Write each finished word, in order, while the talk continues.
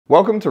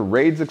Welcome to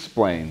Raids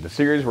Explained, the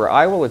series where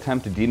I will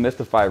attempt to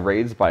demystify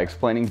raids by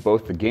explaining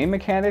both the game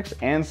mechanics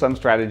and some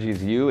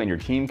strategies you and your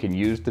team can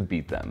use to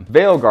beat them.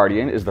 Vale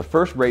Guardian is the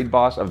first raid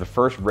boss of the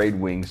first raid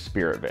wing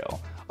Spirit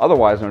Vale,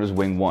 otherwise known as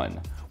Wing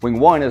 1. Wing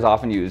 1 is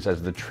often used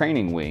as the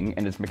training wing,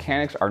 and its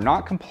mechanics are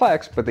not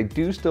complex, but they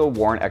do still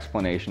warrant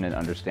explanation and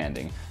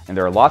understanding, and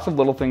there are lots of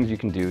little things you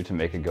can do to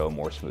make it go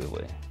more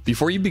smoothly.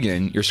 Before you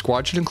begin, your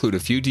squad should include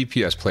a few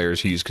DPS players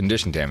who use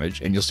condition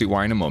damage, and you'll see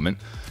why in a moment,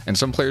 and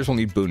some players will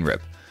need Boon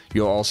Rip.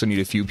 You'll also need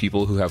a few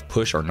people who have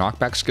push or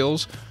knockback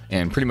skills,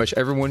 and pretty much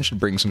everyone should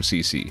bring some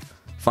CC.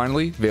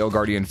 Finally, Vale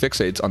Guardian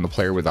fixates on the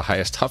player with the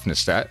highest toughness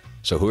stat,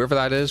 so whoever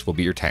that is will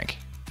be your tank.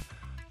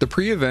 The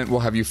pre-event will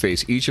have you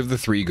face each of the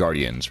three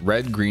Guardians,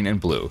 red, green, and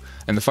blue,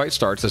 and the fight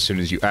starts as soon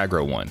as you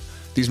aggro one.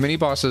 These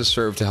mini-bosses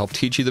serve to help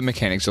teach you the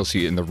mechanics you'll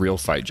see in the real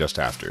fight just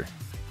after.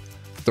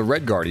 The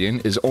red Guardian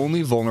is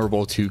only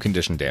vulnerable to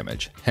condition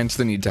damage, hence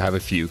the need to have a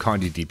few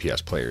Condi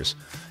DPS players.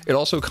 It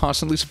also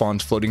constantly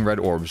spawns floating red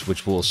orbs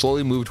which will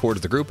slowly move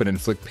towards the group and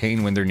inflict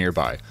pain when they're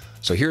nearby,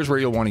 so here's where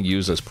you'll want to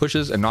use those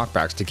pushes and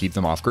knockbacks to keep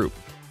them off group.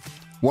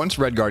 Once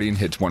Red Guardian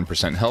hits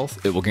 1%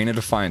 health, it will gain a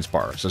Defiance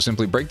bar, so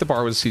simply break the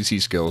bar with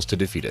CC skills to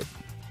defeat it.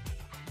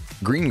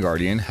 Green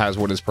Guardian has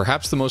what is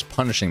perhaps the most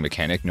punishing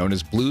mechanic known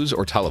as blues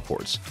or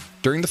teleports.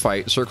 During the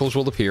fight, circles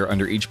will appear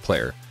under each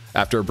player.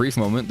 After a brief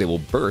moment, they will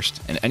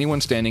burst, and anyone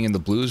standing in the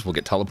blues will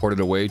get teleported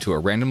away to a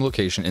random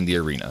location in the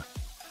arena.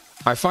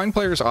 I find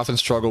players often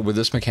struggle with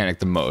this mechanic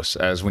the most,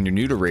 as when you're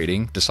new to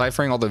raiding,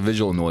 deciphering all the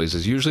visual noise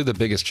is usually the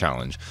biggest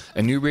challenge,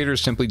 and new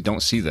raiders simply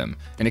don't see them,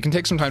 and it can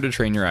take some time to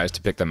train your eyes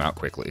to pick them out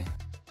quickly.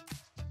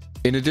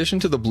 In addition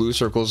to the blue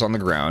circles on the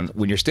ground,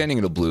 when you're standing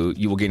in the blue,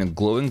 you will gain a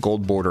glowing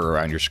gold border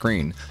around your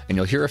screen, and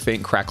you'll hear a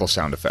faint crackle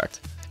sound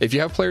effect. If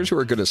you have players who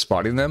are good at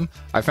spotting them,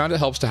 I found it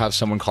helps to have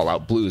someone call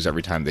out blues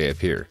every time they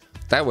appear.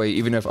 That way,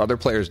 even if other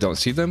players don't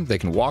see them, they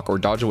can walk or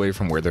dodge away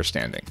from where they're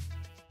standing.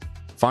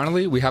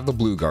 Finally, we have the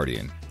Blue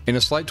Guardian. In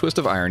a slight twist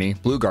of irony,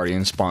 Blue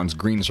Guardian spawns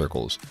green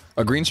circles.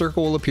 A green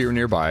circle will appear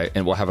nearby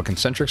and will have a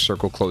concentric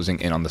circle closing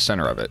in on the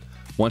center of it.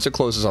 Once it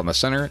closes on the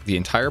center, the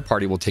entire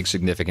party will take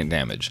significant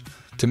damage.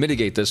 To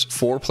mitigate this,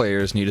 4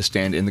 players need to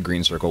stand in the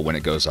green circle when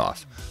it goes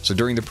off. So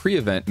during the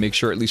pre-event, make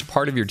sure at least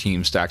part of your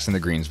team stacks in the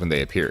greens when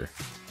they appear.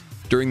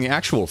 During the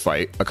actual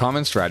fight, a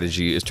common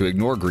strategy is to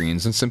ignore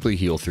greens and simply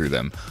heal through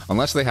them,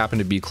 unless they happen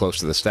to be close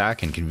to the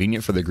stack and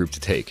convenient for the group to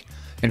take.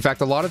 In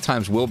fact, a lot of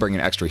times we'll bring an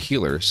extra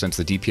healer since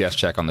the DPS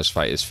check on this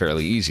fight is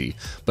fairly easy,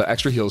 but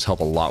extra heals help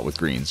a lot with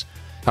greens.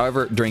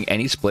 However, during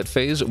any split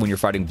phase, when you're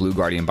fighting Blue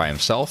Guardian by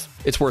himself,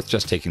 it's worth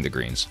just taking the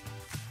greens.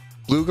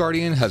 Blue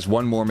Guardian has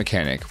one more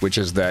mechanic, which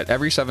is that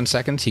every 7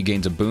 seconds he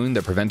gains a boon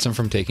that prevents him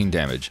from taking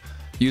damage.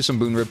 Use some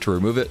Boon Rip to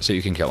remove it so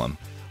you can kill him.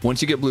 Once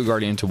you get Blue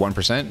Guardian to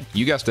 1%,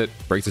 you guessed it,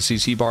 break the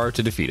CC bar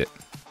to defeat it.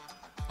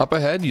 Up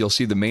ahead, you'll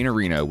see the main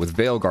arena with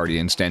Vale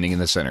Guardian standing in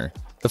the center.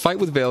 The fight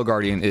with Vale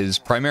Guardian is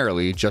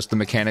primarily just the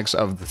mechanics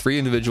of the 3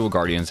 individual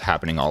Guardians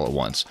happening all at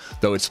once,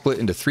 though it's split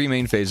into 3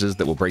 main phases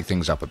that will break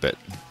things up a bit.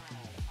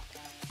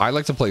 I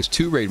like to place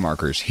 2 raid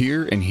markers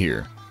here and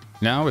here.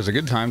 Now is a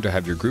good time to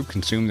have your group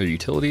consume their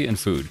utility and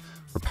food.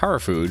 For power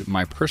food,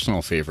 my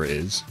personal favorite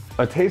is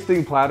A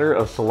tasting platter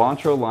of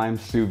cilantro lime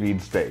sous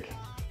vide steak.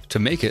 To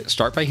make it,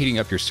 start by heating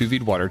up your sous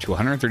vide water to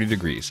 130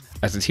 degrees.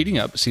 As it's heating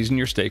up, season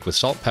your steak with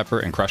salt, pepper,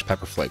 and crushed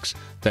pepper flakes.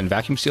 Then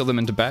vacuum seal them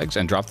into bags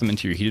and drop them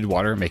into your heated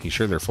water, making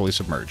sure they're fully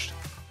submerged.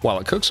 While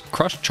it cooks,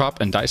 crush,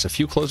 chop, and dice a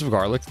few cloves of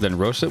garlic, then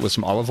roast it with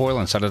some olive oil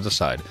and set it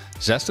aside.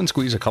 Zest and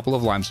squeeze a couple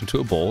of limes into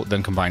a bowl,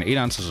 then combine 8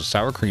 ounces of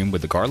sour cream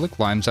with the garlic,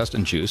 lime zest,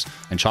 and juice,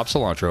 and chop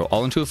cilantro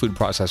all into a food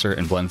processor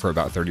and blend for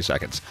about 30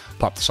 seconds.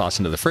 Pop the sauce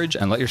into the fridge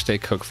and let your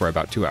steak cook for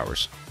about 2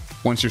 hours.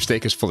 Once your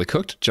steak is fully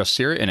cooked, just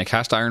sear it in a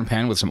cast iron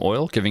pan with some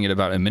oil, giving it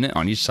about a minute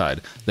on each side.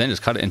 Then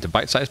just cut it into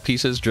bite-sized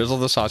pieces, drizzle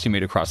the sauce you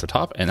made across the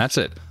top, and that's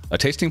it. A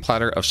tasting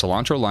platter of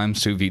cilantro lime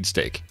sous vide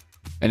steak.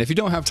 And if you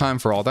don't have time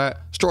for all that,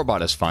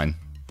 store-bought is fine.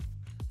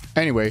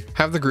 Anyway,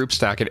 have the group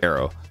stack at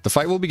arrow. The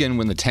fight will begin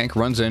when the tank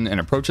runs in and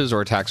approaches or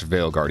attacks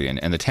Vale Guardian,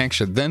 and the tank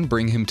should then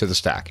bring him to the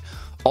stack.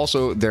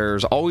 Also,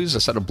 there's always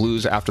a set of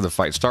blues after the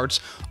fight starts,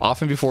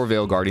 often before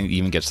Vale Guardian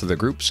even gets to the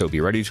group, so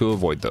be ready to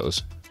avoid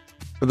those.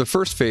 For the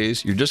first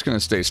phase, you're just going to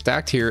stay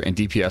stacked here and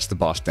DPS the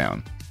boss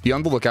down. Be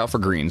on the lookout for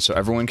greens so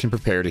everyone can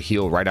prepare to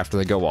heal right after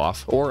they go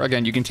off, or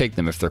again you can take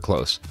them if they're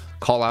close.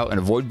 Call out and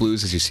avoid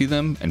blues as you see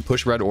them, and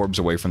push red orbs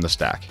away from the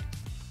stack.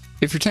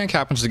 If your tank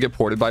happens to get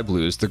ported by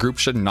blues, the group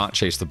should not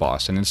chase the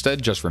boss and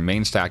instead just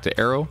remain stacked at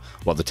arrow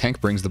while the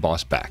tank brings the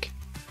boss back.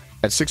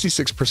 At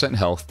 66%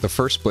 health, the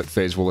first split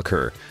phase will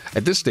occur.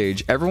 At this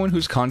stage, everyone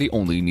who's Condi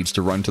only needs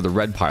to run to the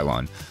red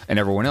pylon, and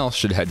everyone else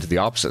should head to the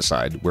opposite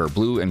side where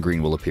blue and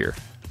green will appear.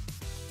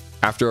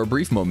 After a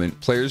brief moment,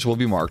 players will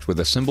be marked with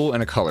a symbol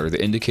and a color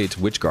that indicates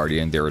which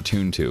Guardian they're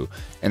attuned to,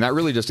 and that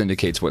really just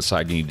indicates what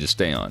side you need to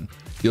stay on.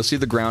 You'll see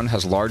the ground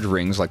has large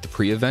rings like the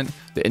pre-event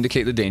that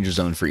indicate the danger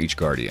zone for each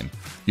Guardian.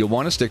 You'll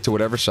want to stick to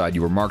whatever side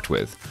you were marked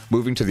with.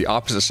 Moving to the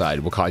opposite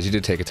side will cause you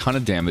to take a ton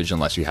of damage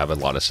unless you have a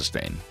lot of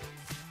sustain.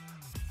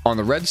 On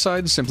the red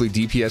side, simply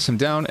DPS him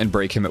down and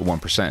break him at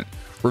 1%.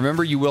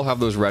 Remember, you will have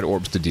those red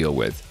orbs to deal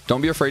with.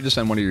 Don't be afraid to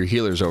send one of your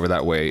healers over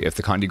that way if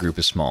the Condi group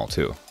is small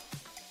too.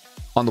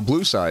 On the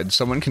blue side,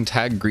 someone can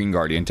tag Green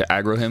Guardian to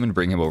aggro him and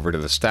bring him over to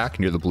the stack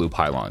near the blue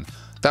pylon.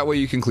 That way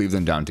you can cleave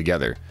them down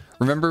together.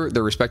 Remember,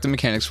 their respective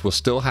mechanics will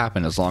still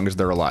happen as long as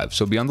they're alive,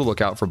 so be on the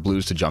lookout for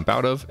blues to jump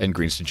out of and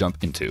greens to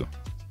jump into.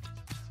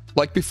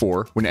 Like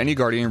before, when any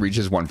Guardian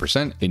reaches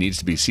 1%, it needs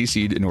to be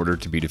CC'd in order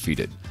to be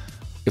defeated.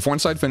 If one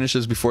side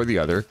finishes before the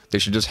other, they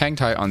should just hang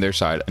tight on their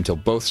side until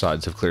both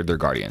sides have cleared their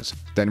Guardians,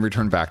 then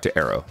return back to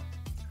Arrow.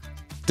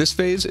 This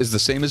phase is the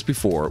same as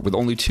before, with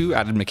only 2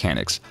 added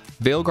mechanics.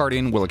 Vale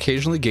Guardian will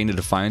occasionally gain a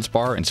Defiance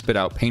bar and spit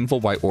out painful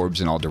white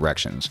orbs in all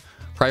directions.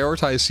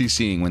 Prioritize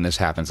CCing when this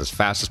happens as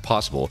fast as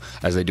possible,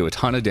 as they do a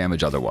ton of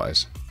damage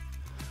otherwise.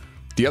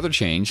 The other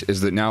change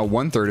is that now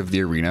 1/3 of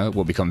the arena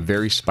will become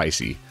very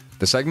spicy.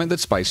 The segment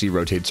that's spicy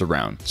rotates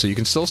around, so you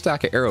can still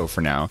stack an arrow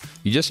for now,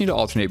 you just need to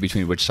alternate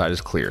between which side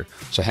is clear.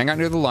 So hang out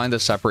near the line that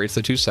separates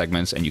the 2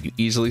 segments and you can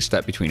easily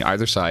step between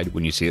either side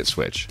when you see it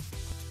switch.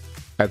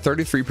 At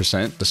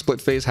 33%, the split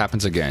phase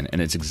happens again,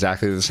 and it's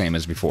exactly the same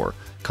as before.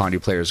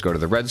 Condi players go to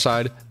the red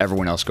side,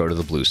 everyone else go to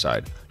the blue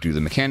side, do the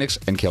mechanics,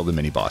 and kill the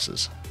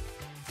mini-bosses.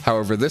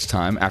 However, this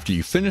time, after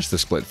you finish the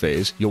split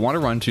phase, you'll want to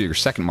run to your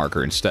second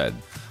marker instead.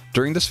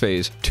 During this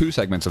phase, 2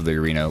 segments of the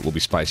arena will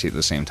be spicy at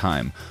the same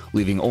time,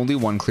 leaving only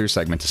 1 clear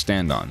segment to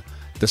stand on.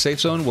 The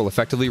safe zone will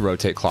effectively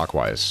rotate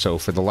clockwise, so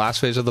for the last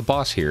phase of the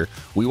boss here,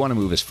 we want to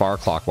move as far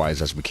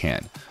clockwise as we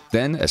can.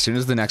 Then, as soon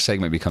as the next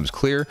segment becomes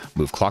clear,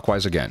 move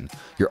clockwise again.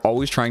 You're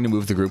always trying to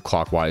move the group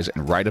clockwise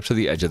and right up to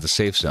the edge of the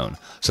safe zone,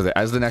 so that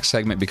as the next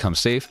segment becomes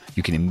safe,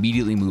 you can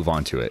immediately move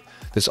on to it.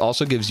 This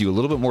also gives you a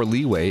little bit more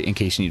leeway in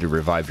case you need to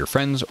revive your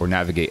friends or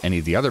navigate any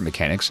of the other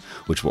mechanics,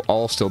 which will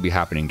all still be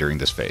happening during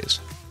this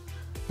phase.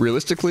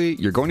 Realistically,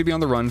 you're going to be on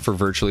the run for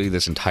virtually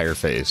this entire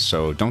phase,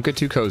 so don't get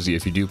too cozy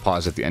if you do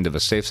pause at the end of a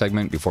safe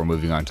segment before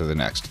moving on to the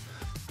next.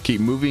 Keep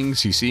moving,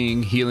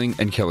 CCing, healing,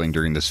 and killing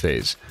during this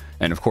phase.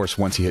 And of course,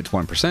 once he hits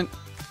 1%,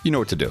 you know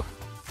what to do.